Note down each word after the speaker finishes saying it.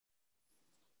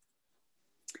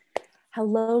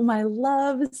Hello, my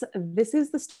loves. This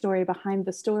is the story behind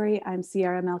the story. I'm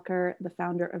Sierra Melker, the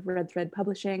founder of Red Thread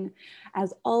Publishing.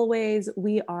 As always,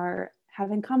 we are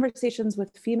having conversations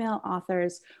with female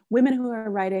authors, women who are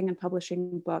writing and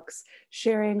publishing books,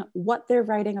 sharing what they're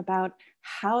writing about,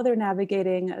 how they're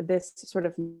navigating this sort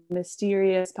of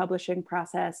mysterious publishing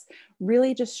process,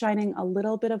 really just shining a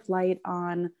little bit of light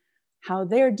on how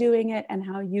they're doing it and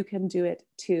how you can do it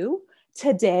too.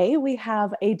 Today, we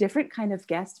have a different kind of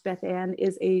guest. Beth Ann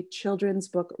is a children's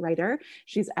book writer.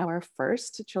 She's our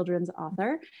first children's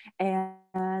author.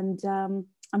 And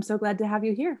I'm so glad to have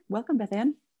you here. Welcome, Beth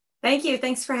Ann. Thank you.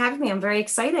 Thanks for having me. I'm very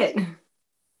excited.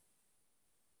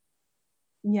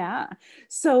 Yeah.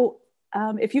 So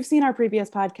if you've seen our previous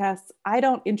podcasts, I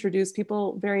don't introduce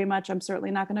people very much. I'm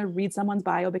certainly not going to read someone's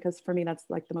bio because for me, that's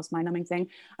like the most mind-numbing thing.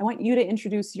 I want you to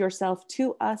introduce yourself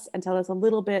to us and tell us a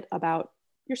little bit about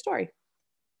your story.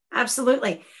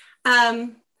 Absolutely.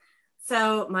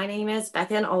 So my name is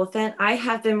Beth Ann Oliphant. I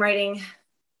have been writing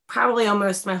probably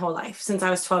almost my whole life since I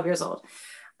was 12 years old.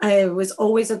 It was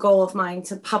always a goal of mine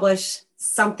to publish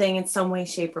something in some way,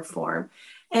 shape, or form.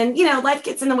 And, you know, life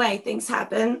gets in the way, things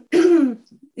happen.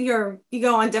 You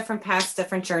go on different paths,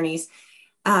 different journeys.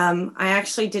 I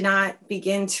actually did not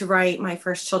begin to write my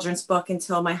first children's book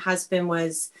until my husband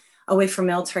was away from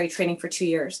military training for 2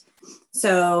 years.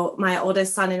 So my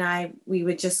oldest son and I, we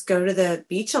would just go to the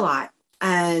beach a lot.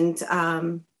 And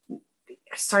I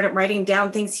started writing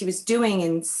down things he was doing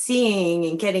and seeing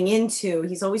and getting into.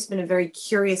 He's always been a very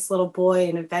curious little boy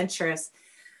and adventurous.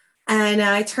 And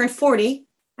I turned 40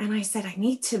 and I said, I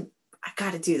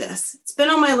got to do this. It's been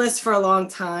on my list for a long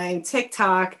time.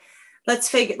 TikTok,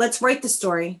 let's write the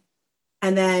story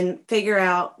and then figure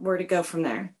out where to go from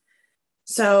there.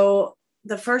 So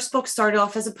the first book started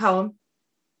off as a poem.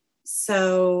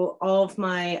 So all of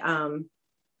my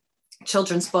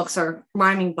children's books are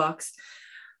rhyming books.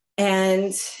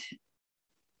 And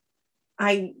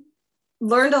I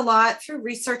learned a lot through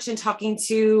research and talking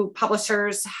to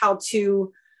publishers, how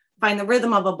to find the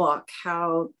rhythm of a book,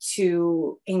 how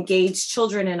to engage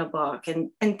children in a book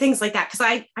and things like that.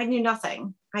 Because I knew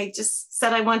nothing. I just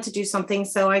said I wanted to do something.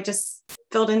 So I just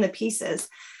filled in the pieces.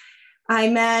 I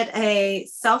met a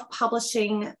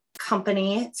self-publishing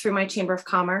company through my Chamber of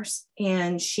Commerce,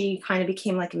 and she kind of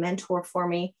became like a mentor for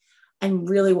me and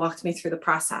really walked me through the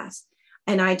process.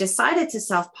 And I decided to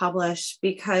self-publish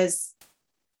because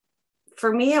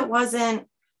for me, I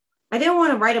didn't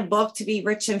want to write a book to be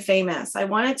rich and famous. I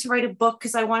wanted to write a book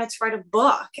because I wanted to write a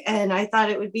book and I thought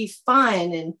it would be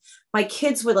fun. And my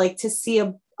kids would like to see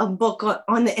a book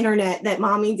on the internet that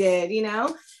mommy did, you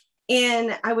know?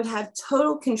 And I would have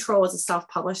total control as a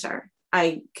self-publisher.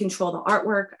 I control the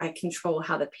artwork. I control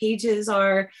how the pages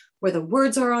are, where the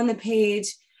words are on the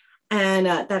page. And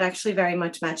that actually very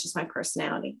much matches my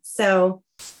personality. So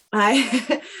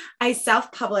I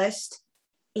self-published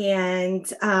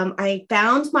and I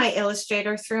found my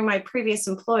illustrator through my previous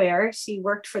employer. She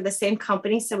worked for the same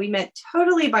company. So we met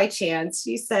totally by chance.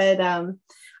 She said,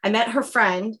 I met her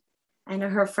friend and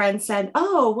her friend said,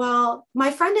 oh, well,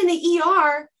 my friend in the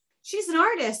ER, she's an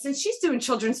artist and she's doing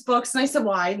children's books. And I said,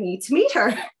 well, I need to meet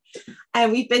her.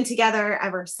 And we've been together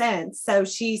ever since. So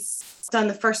she's done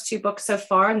the first 2 books so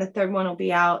far, and the third one will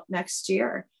be out next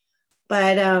year.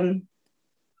 But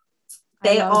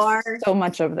they are so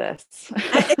much of this.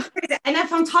 And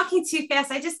if I'm talking too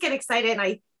fast, I just get excited and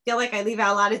I feel like I leave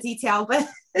out a lot of detail, but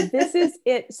this is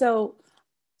it. So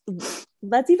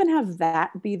let's even have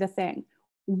that be the thing.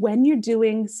 When you're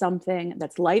doing something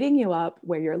that's lighting you up,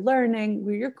 where you're learning,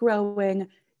 where you're growing,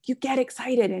 you get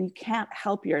excited and you can't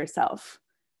help yourself.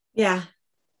 Yeah.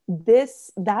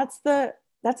 That's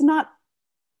not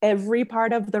every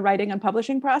part of the writing and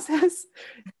publishing process.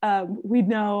 We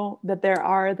know that there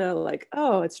are the like,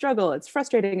 oh, it's struggle, it's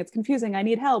frustrating, it's confusing, I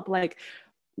need help, like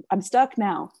I'm stuck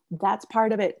now. That's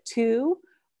part of it too.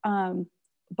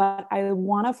 But I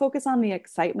want to focus on the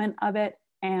excitement of it.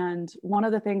 And one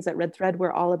of the things at Red Thread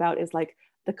we're all about is like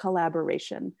the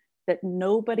collaboration, that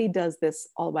nobody does this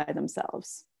all by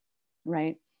themselves,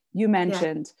 right? You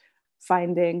mentioned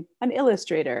finding an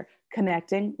illustrator,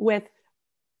 connecting with,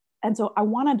 and so I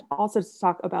wanted also to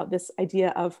talk about this idea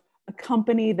of a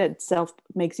company that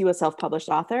makes you a self-published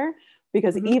author,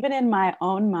 because even in my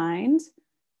own mind,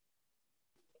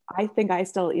 I think I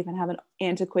still even have an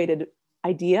antiquated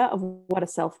idea of what a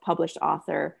self-published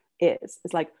author is.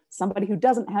 It's like somebody who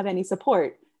doesn't have any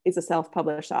support is a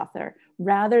self-published author,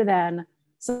 rather than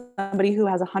somebody who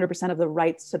has 100% of the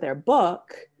rights to their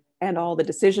book and all the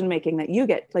decision making that you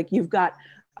get. Like you've got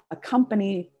a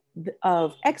company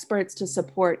of experts to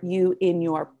support you in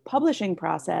your publishing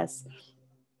process,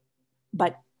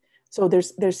 but So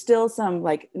there's still some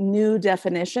like new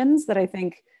definitions that I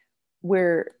think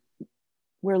we're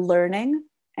learning,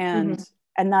 and Mm-hmm.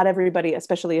 and not everybody,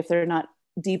 especially if they're not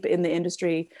deep in the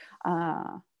industry,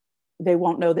 they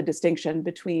won't know the distinction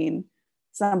between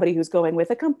somebody who's going with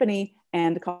a company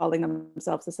and calling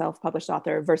themselves a self-published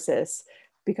author versus,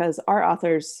 because our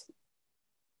authors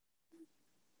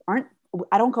aren't,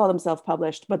 I don't call them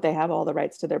self-published, but they have all the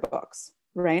rights to their books,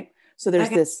 right? So there's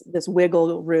Okay. this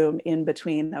wiggle room in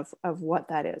between of what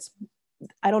that is.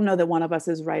 I don't know that one of us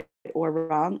is right or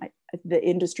wrong. The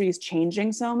industry is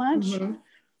changing so much. Mm-hmm.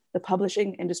 The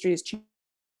publishing industry is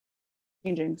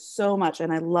changing so much,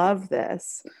 and I love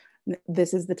this.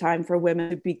 This is the time for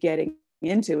women to be getting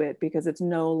into it, because it's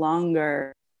no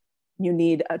longer you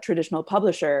need a traditional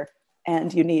publisher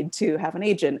and you need to have an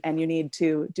agent and you need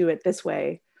to do it this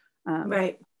way.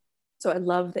 Right. So I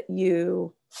love that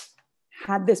you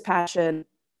had this passion,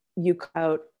 you cut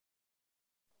out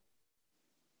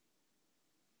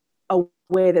a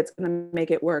way that's going to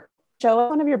make it work. Show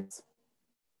one of your,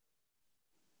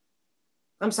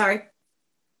 I'm sorry.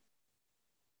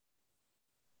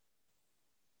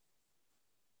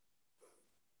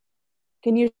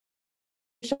 can you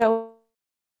show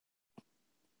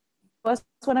us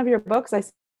one of your books? I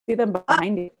see them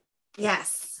behind you.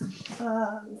 Yes.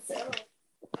 So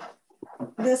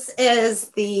this is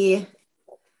the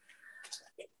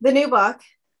new book.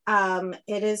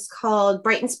 It is called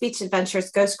Brighton's Beach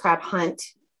Adventures Ghost Crab Hunt.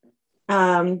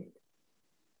 I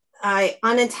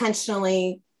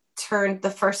unintentionally turned the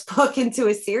first book into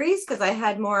a series because I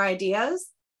had more ideas.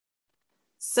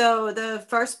 So the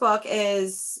first book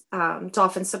is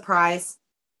Dolphin Surprise,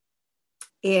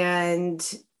 and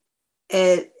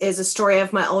it is a story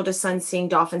of my oldest son seeing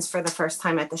dolphins for the first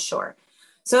time at the shore.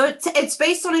 So it's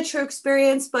based on a true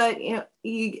experience, but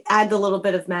you add a little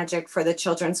bit of magic for the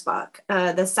children's book.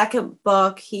 The second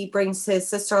book, he brings his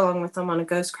sister along with him on a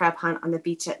ghost crab hunt on the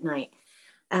beach at night.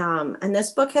 And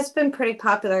this book has been pretty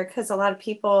popular because a lot of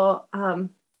people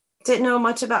didn't know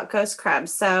much about ghost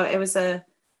crabs. So it was a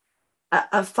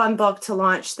fun book to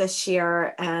launch this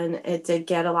year, and it did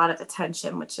get a lot of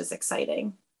attention, which is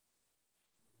exciting.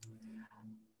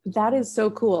 That is so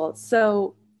cool.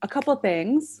 So a couple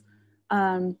things.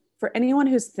 For anyone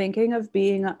who's thinking of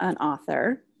being an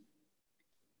author,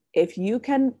 if you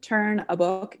can turn a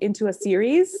book into a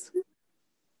series,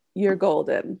 you're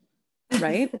golden,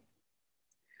 right?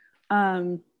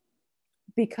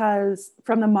 Because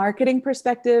from the marketing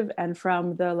perspective and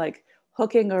from the like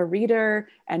hooking a reader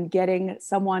and getting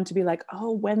someone to be like,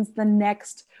 oh, when's the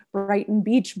next Brighton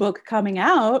Beach book coming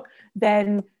out?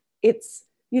 Then it's,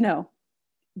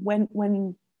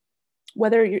 when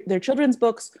whether they're children's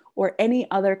books or any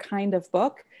other kind of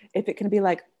book, if it can be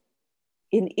like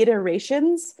in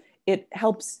iterations, it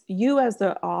helps you as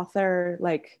the author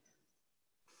like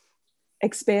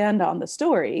expand on the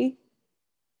story.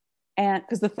 And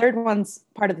because the third one's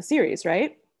part of the series,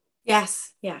 right?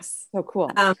 Yes. So cool.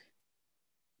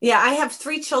 Yeah, I have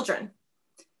 3 children.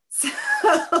 So You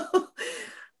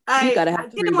gotta I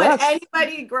have 3 didn't want books.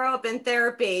 anybody to grow up in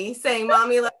therapy saying,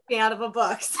 Mommy left me out of a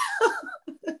book. So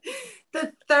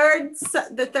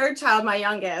the third child, my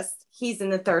youngest, he's in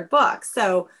the 3rd book.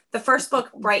 So the first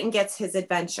book, Brighton gets his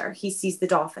adventure. He sees the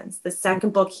dolphins. The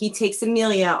second book, he takes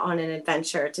Amelia on an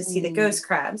adventure to see the ghost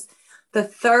crabs. The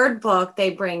 3rd book, they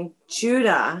bring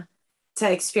Judah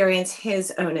to experience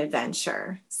his own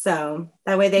adventure. So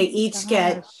that way they each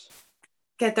get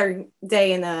their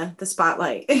day in the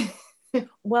spotlight.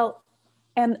 Well,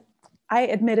 and I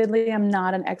admittedly am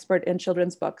not an expert in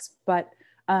children's books, but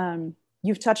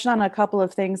you've touched on a couple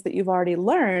of things that you've already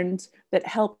learned that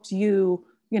helped you,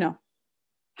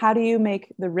 how do you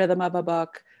make the rhythm of a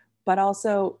book, but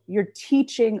also you're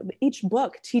teaching, each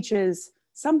book teaches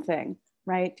something,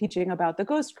 right? Teaching about the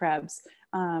ghost crabs.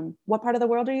 What part of the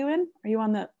world are you in? Are you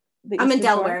on the I'm in Eastern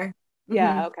Delaware. Shore?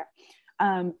 Yeah, okay.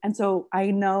 And so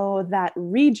I know that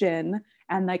region,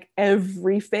 and like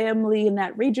every family in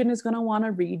that region is going to want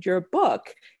to read your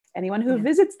book. Anyone who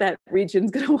visits that region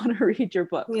is going to want to read your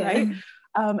book, right?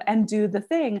 And do the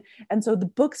thing. And so the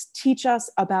books teach us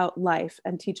about life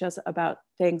and teach us about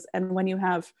things. And when you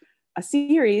have a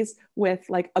series with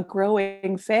like a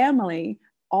growing family,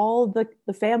 all the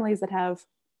families that have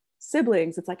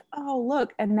siblings, it's like, oh,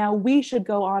 look, and now we should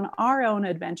go on our own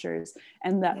adventures.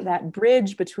 And that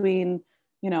bridge between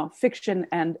fiction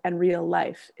and real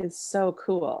life is so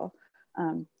cool.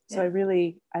 So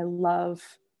I love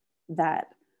that.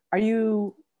 Are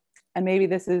you, and maybe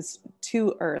this is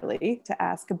too early to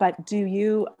ask, but do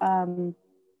you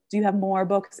have more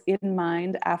books in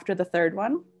mind after the 3rd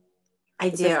one? I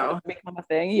do. Become a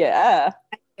thing? Yeah.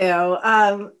 I do.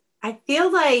 I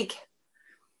feel like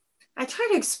I try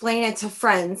to explain it to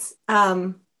friends.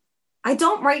 I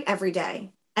don't write every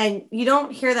day. And you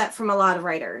don't hear that from a lot of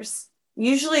writers.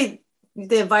 Usually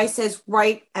the advice is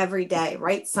write every day,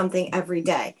 write something every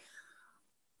day.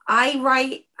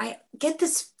 I get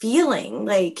this feeling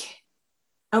like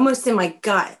almost in my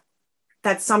gut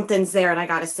that something's there and I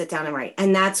got to sit down and write.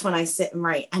 And that's when I sit and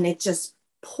write and it just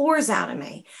pours out of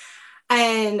me.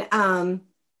 And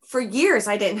for years,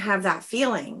 I didn't have that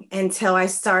feeling until I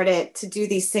started to do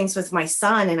these things with my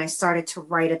son and I started to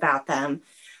write about them.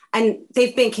 And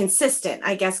they've been consistent,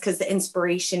 I guess, because the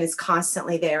inspiration is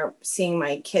constantly there, seeing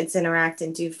my kids interact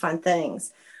and do fun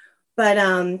things. But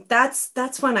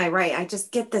that's when I write. I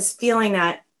just get this feeling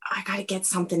that I got to get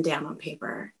something down on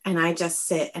paper. And I just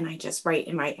sit and I just write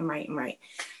and write and write and write.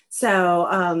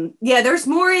 So yeah, there's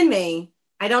more in me.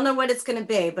 I don't know what it's going to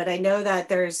be, but I know that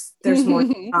there's more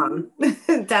to come.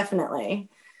 Definitely.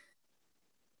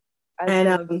 I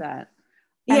love that.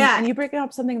 Yeah. And you bring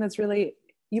up something that's really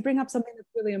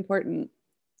important.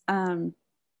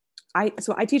 I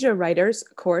teach a writer's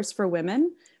course for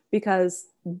women because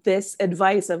this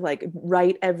advice of like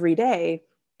write every day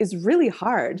is really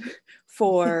hard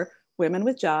for women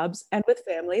with jobs and with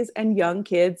families and young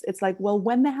kids. It's like, well,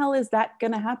 when the hell is that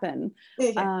going to happen?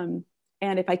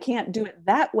 And if I can't do it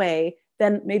that way,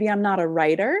 then maybe I'm not a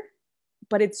writer,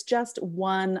 but it's just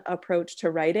one approach to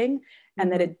writing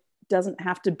and that it doesn't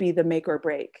have to be the make or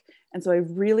break. And so I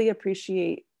really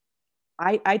appreciate,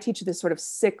 I teach this sort of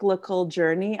cyclical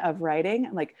journey of writing,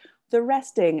 like the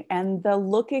resting and the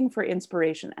looking for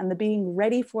inspiration and the being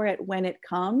ready for it when it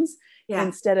comes,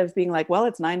 instead of being like, well,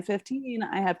 it's 9:15,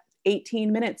 I have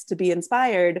 18 minutes to be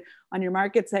inspired, on your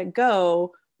mark, get set,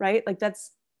 go, right? Like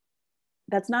that's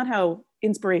not how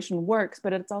inspiration works,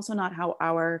 but it's also not how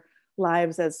our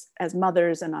lives as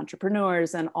mothers and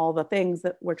entrepreneurs and all the things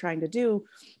that we're trying to do,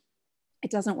 it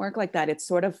doesn't work like that. It's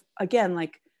sort of, again,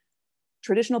 like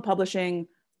traditional publishing,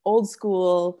 old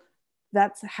school,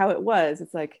 that's how it was.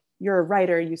 It's like, you're a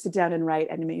writer, you sit down and write,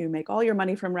 and you make all your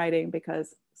money from writing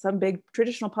because some big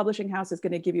traditional publishing house is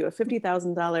going to give you a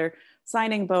 $50,000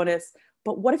 signing bonus.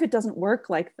 But what if it doesn't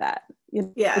work like that?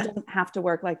 It doesn't have to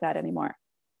work like that anymore.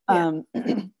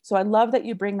 So I love that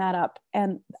you bring that up.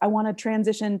 And I want to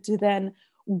transition to then,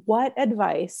 what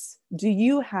advice do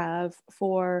you have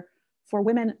for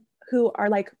women who are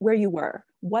like where you were?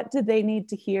 What did they need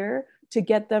to hear to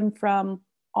get them from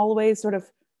always sort of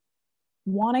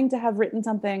wanting to have written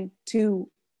something to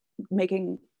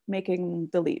making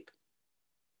the leap?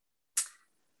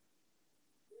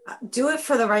 Do it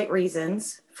for the right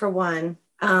reasons, for one.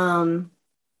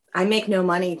 I make no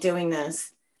money doing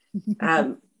this.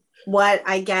 What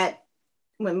I get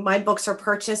when my books are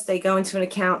purchased, they go into an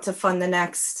account to fund the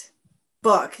next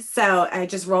book. So I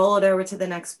just roll it over to the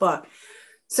next book.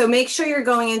 So make sure you're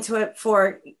going into it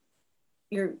for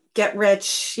your get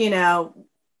rich, do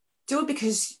it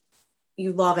because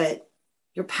you love it.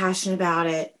 You're passionate about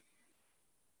it.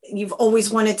 You've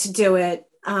always wanted to do it.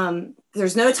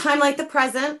 There's no time like the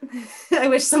present. I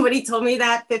wish somebody told me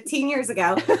that 15 years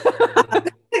ago.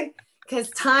 Because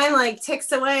time like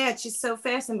ticks away at you so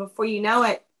fast. And before you know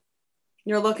it,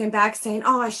 you're looking back saying,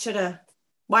 oh, I should have.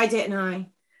 Why didn't I?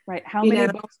 Right. How many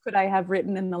books could I have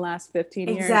written in the last 15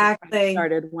 years? Exactly. I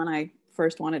started when I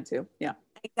first wanted to. Yeah.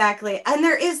 Exactly. And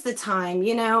there is the time,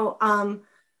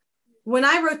 when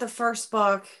I wrote the first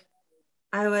book,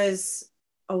 I was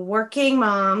a working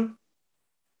mom.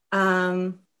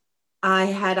 I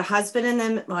had a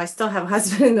husband I still have a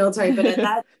husband in the military, but at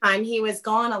that time he was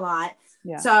gone a lot.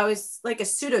 Yeah. So I was like a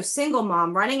pseudo single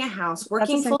mom running a house,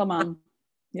 working. That's a single mom.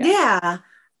 Yeah.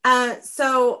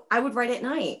 So I would write at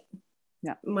night.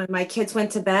 Yeah. When my kids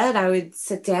went to bed, I would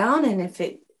sit down, and if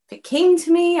it came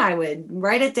to me, I would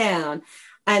write it down.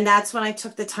 And that's when I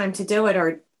took the time to do it.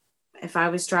 Or if I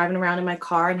was driving around in my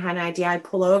car and had an idea, I'd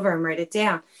pull over and write it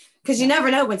down. Because you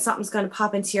never know when something's going to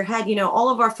pop into your head. All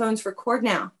of our phones record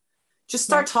now. Just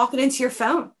start talking into your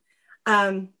phone.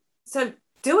 So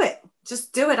do it.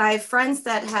 Just do it. I have friends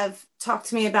that have talked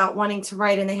to me about wanting to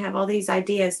write, and they have all these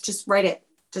ideas. Just write it.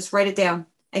 Just write it down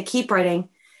and keep writing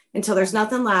until there's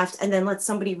nothing left, and then let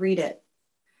somebody read it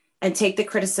and take the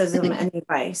criticism and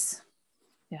advice.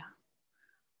 Yeah.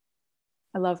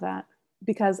 I love that,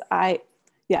 because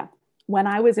when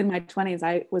I was in my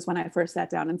 20s, when I first sat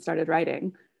down and started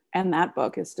writing, and that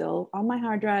book is still on my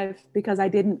hard drive because I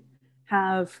didn't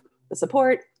have the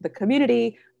support, the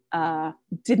community,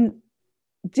 didn't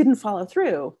follow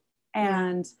through.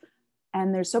 And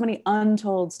there's so many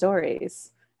untold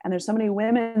stories, and there's so many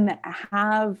women that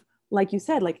have, like you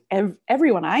said, like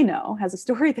everyone I know has a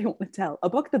story they want to tell, a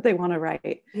book that they want to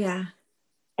write. Yeah.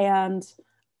 And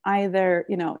either,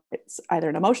 it's either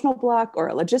an emotional block or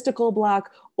a logistical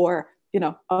block, or,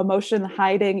 emotion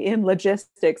hiding in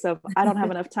logistics of, I don't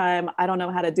have enough time. I don't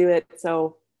know how to do it.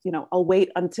 So, I'll wait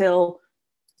until,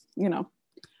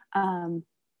 and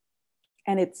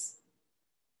it's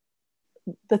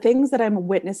the things that I'm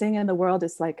witnessing in the world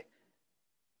is like,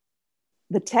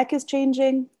 the tech is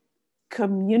changing,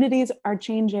 communities are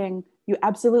changing. You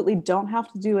absolutely don't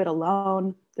have to do it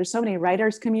alone. There's so many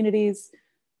writers communities.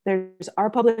 There's our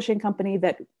publishing company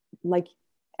that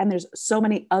and there's so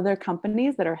many other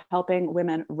companies that are helping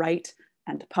women write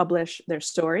and publish their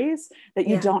stories, that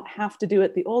you don't have to do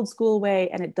it the old school way,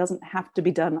 and it doesn't have to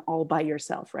be done all by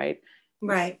yourself, right?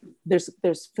 Right. There's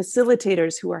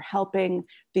facilitators who are helping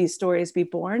these stories be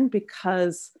born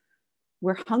because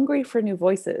we're hungry for new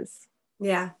voices.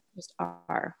 Yeah. Just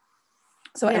are.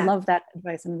 So I love that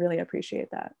advice and really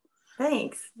appreciate that.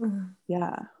 Thanks.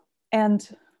 Yeah. And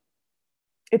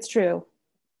it's true.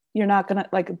 You're not gonna,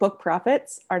 like, book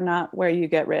profits are not where you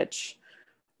get rich.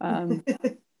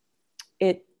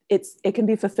 It can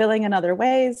be fulfilling in other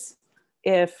ways.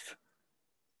 If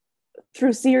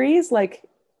through series, like,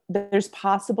 there's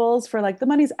possibles for, like, the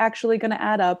money's actually going to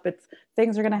add up. It's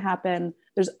things are going to happen.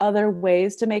 There's other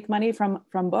ways to make money from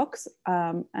books.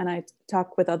 And I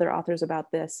talk with other authors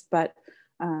about this, but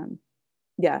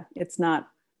it's not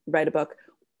write a book.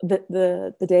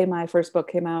 The day my first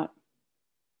book came out,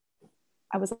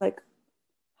 I was like,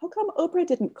 how come Oprah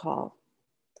didn't call?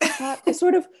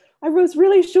 I was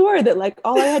really sure that, like,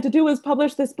 all I had to do was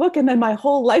publish this book and then my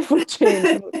whole life would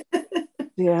change.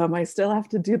 Damn, I still have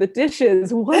to do the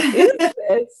dishes. What is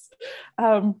this?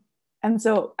 And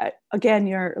so again,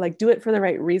 you're like, do it for the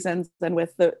right reasons and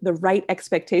with the right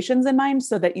expectations in mind,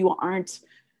 so that you aren't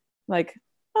like,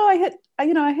 oh,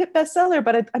 I hit bestseller,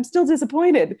 but I'm still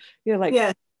disappointed. You're like,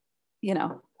 and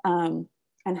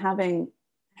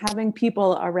having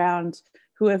people around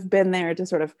who have been there to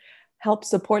sort of help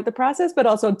support the process, but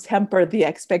also temper the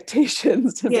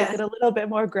expectations to make it a little bit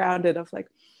more grounded of, like,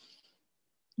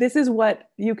 this is what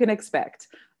you can expect.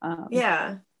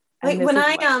 Like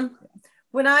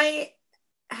when I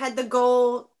had the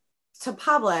goal to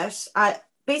publish,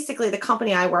 basically the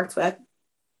company I worked with,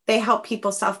 they help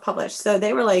people self-publish. So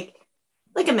they were like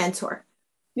a mentor.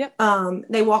 Yep.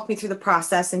 They walked me through the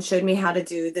process and showed me how to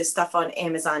do this stuff on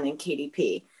Amazon and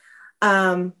KDP.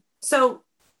 So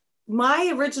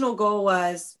my original goal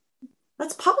was,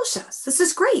 let's publish this. This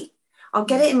is great. I'll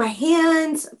get it in my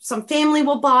hands. Some family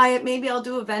will buy it. Maybe I'll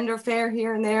do a vendor fair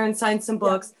here and there and sign some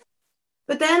books. Yeah.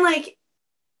 But then, like,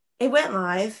 it went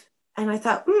live and I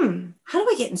thought, how do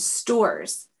I get in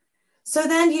stores? So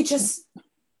then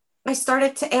I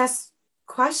started to ask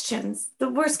questions. The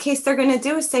worst case they're going to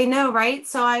do is say no, right?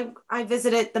 So I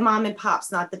visited the mom and pops,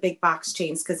 not the big box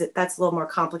chains, because that's a little more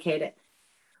complicated.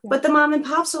 Yeah. But the mom and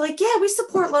pops are like, yeah, we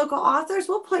support local authors.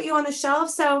 We'll put you on the shelf.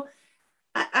 So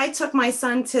I took my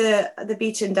son to the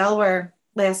beach in Delaware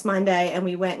last Monday, and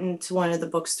we went into one of the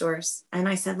bookstores, and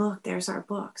I said, look, there's our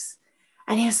books.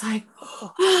 And he was like,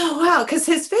 oh, wow, because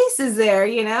his face is there,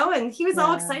 and he was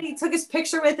all excited. He took his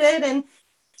picture with it, and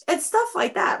it's stuff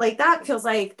like that. Like, that feels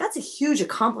like that's a huge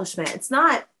accomplishment. It's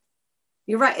not,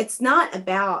 you're right. It's not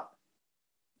about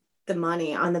the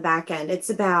money on the back end. It's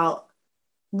about,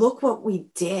 look what we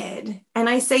did. And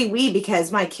I say we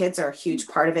because my kids are a huge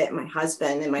part of it. My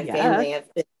husband and my family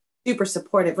have been super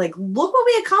supportive. Like, look what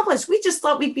we accomplished. We just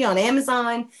thought we'd be on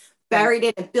Amazon, buried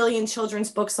in 1 billion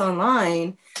children's books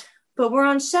online, but we're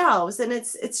on shelves. And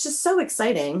it's just so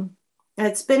exciting.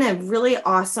 It's been a really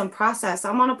awesome process.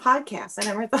 I'm on a podcast. I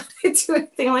never thought I'd do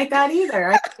anything like that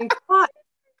either.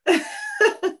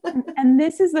 And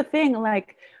this is the thing,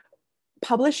 like,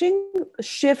 publishing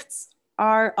shifts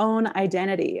our own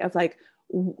identity of, like,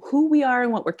 who we are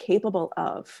and what we're capable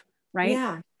of, right?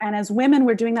 Yeah. And as women,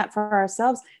 we're doing that for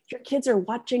ourselves. Your kids are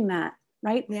watching that,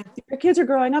 right? Yeah. Your kids are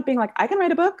growing up being like, I can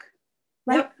write a book,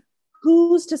 right? Yep.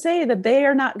 Who's to say that they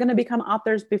are not going to become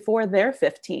authors before they're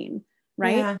 15,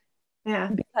 right? Yeah.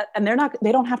 And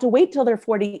they don't have to wait till they're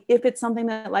 40 if it's something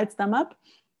that lights them up.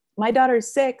 My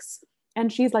daughter's 6.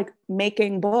 And she's like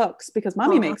making books because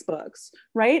mommy makes books,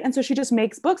 right? And so she just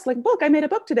makes books, like, look, I made a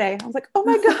book today. I was like, oh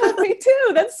my God, me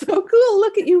too. That's so cool.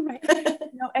 Look at you, right?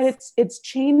 And it's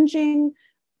changing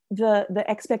the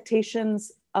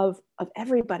expectations of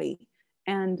everybody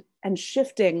and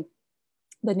shifting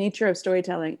the nature of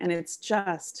storytelling. And it's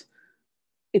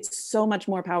so much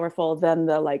more powerful than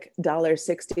the, like,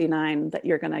 $1.69 that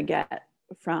you're gonna get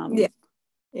from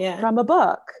a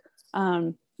book.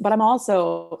 But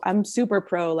I'm super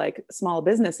pro, like, small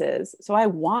businesses. So I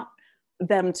want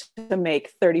them to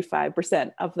make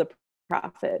 35% of the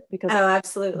profit, because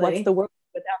absolutely.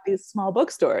 without these small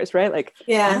bookstores, right? Like,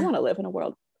 I don't want to live in a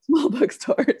world of small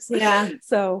bookstores. Yeah.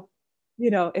 So,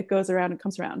 it goes around and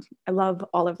comes around. I love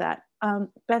all of that.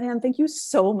 Beth Ann, thank you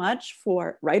so much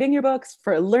for writing your books,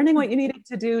 for learning what you needed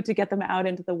to do to get them out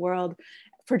into the world,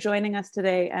 for joining us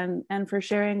today, and for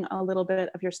sharing a little bit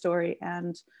of your story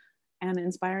and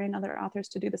inspiring other authors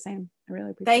to do the same. I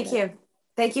really appreciate it. Thank you.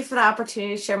 Thank you for the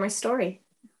opportunity to share my story.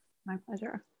 My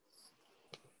pleasure.